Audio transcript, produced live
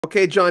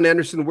Okay, John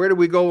Anderson, where do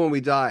we go when we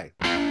die?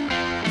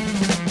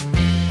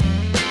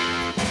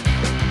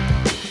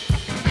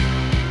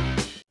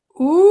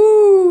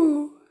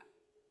 Ooh. Do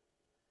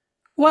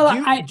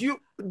Well, you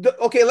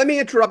okay, let me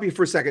interrupt you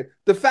for a second.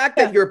 The fact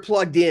that yeah, you're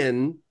plugged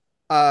in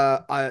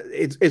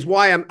is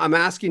why I'm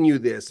asking you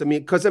this. I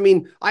mean, because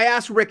I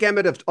asked Rick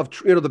Emmett of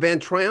the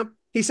band Tramp.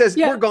 He says,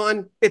 yeah. we're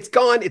gone. It's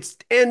gone. It's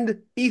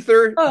end,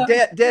 ether, Uh,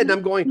 dead. And I'm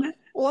n- going, n-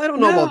 well, I don't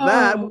know about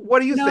that. no,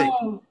 What do you think?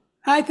 no.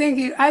 I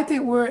think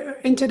we're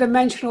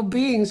interdimensional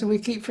beings, and we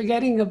keep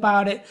forgetting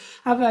about it.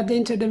 I've had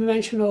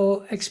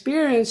interdimensional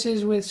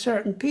experiences with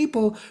certain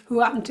people who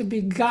happen to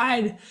be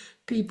guide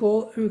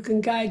people who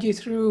can guide you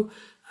through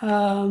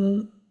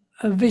a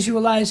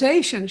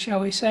visualization,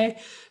 shall we say.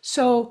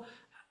 So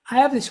I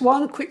have this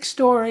one quick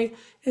story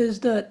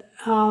is that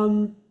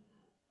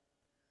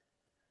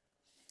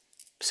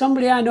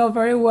somebody I know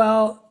very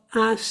well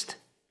asked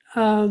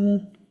a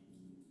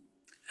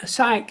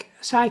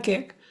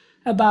psychic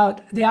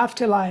about the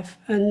afterlife,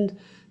 and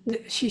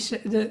she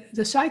said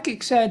the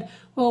psychic said,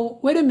 "Well,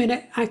 wait a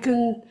minute, I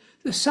can.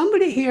 There's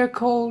somebody here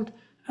called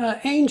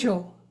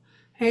Angel,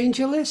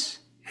 Angelis,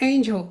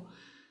 Angel,"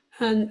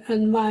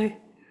 and my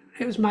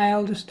it was my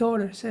eldest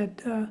daughter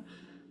said.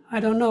 I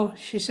don't know.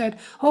 She said,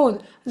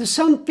 "Oh, there's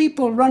some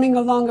people running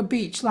along a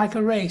beach like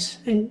a race."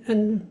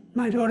 And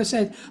my daughter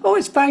said, "Oh,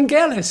 it's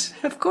Vangelis."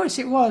 Of course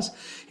it was.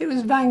 It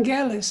was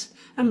Vangelis.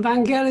 And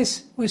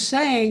Vangelis was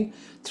saying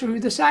through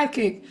the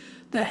psychic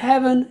that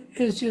heaven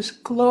is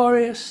just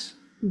glorious,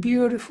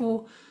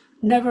 beautiful,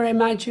 never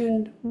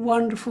imagined,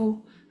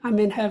 wonderful. I'm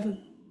in heaven.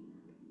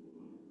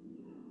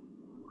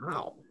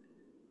 Wow.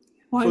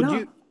 Why So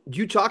not? do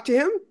you talk to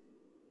him?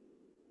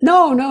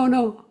 No, no,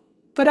 no.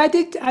 But I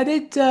did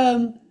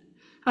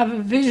have a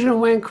vision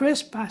when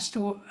Chris passed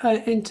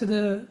into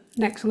the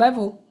next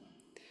level.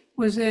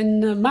 Was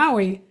in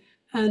Maui,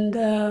 and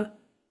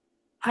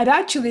I'd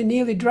actually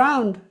nearly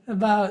drowned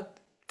about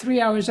 3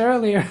 hours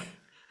earlier.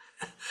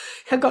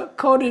 I got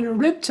caught in a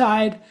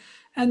riptide,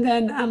 and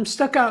then I'm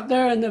stuck out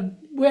there, and the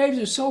waves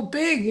are so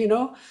big,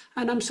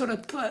 and I'm sort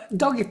of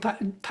doggy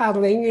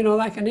paddling,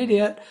 like an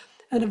idiot.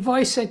 And a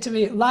voice said to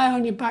me, "Lie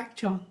on your back,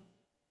 John.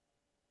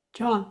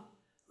 John,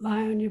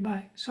 lie on your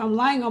back." So I'm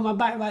lying on my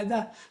back like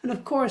that, and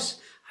of course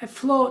I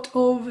float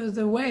over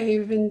the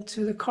wave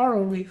into the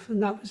coral reef,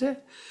 and that was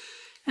it.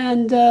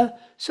 And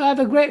so I have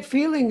a great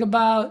feeling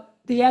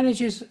about the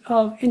energies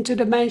of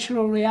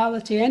interdimensional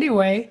reality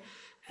anyway.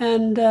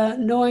 And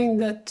knowing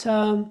that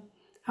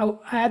I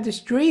had this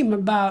dream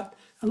about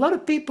a lot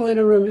of people in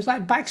a room. It's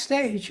like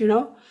backstage.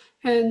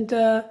 And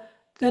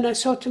then I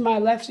saw to my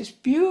left this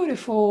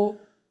beautiful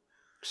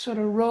sort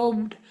of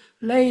robed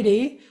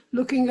lady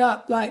looking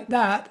up like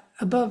that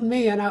above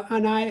me. And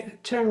I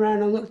turned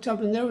around and looked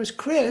up, and there was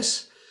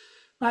Chris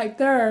like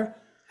there,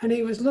 and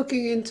he was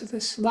looking into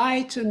this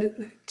light,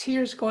 and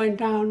tears going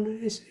down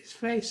his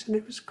face, and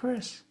it was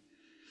Chris.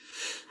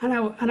 And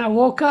I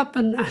woke up,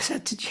 and I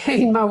said to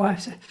Jane, my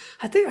wife,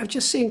 I think I've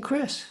just seen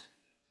Chris.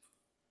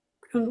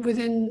 And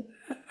within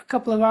a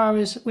couple of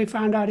hours, we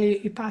found out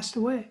he passed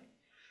away.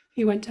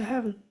 He went to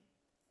heaven.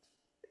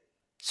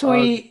 So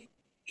Uh,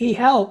 he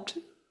helped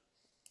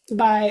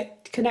by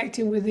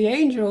connecting with the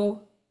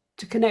angel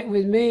to connect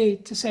with me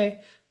to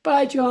say,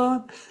 "Bye,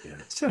 John,"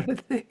 yeah. sort of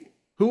thing.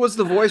 Who was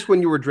the voice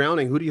when you were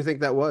drowning? Who do you think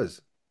that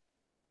was?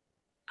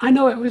 I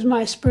know it was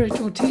my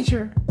spiritual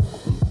teacher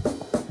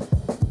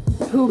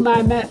whom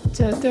I met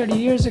 30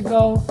 years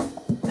ago,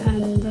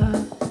 and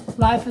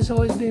life has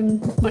always been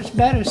much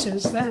better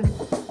since then.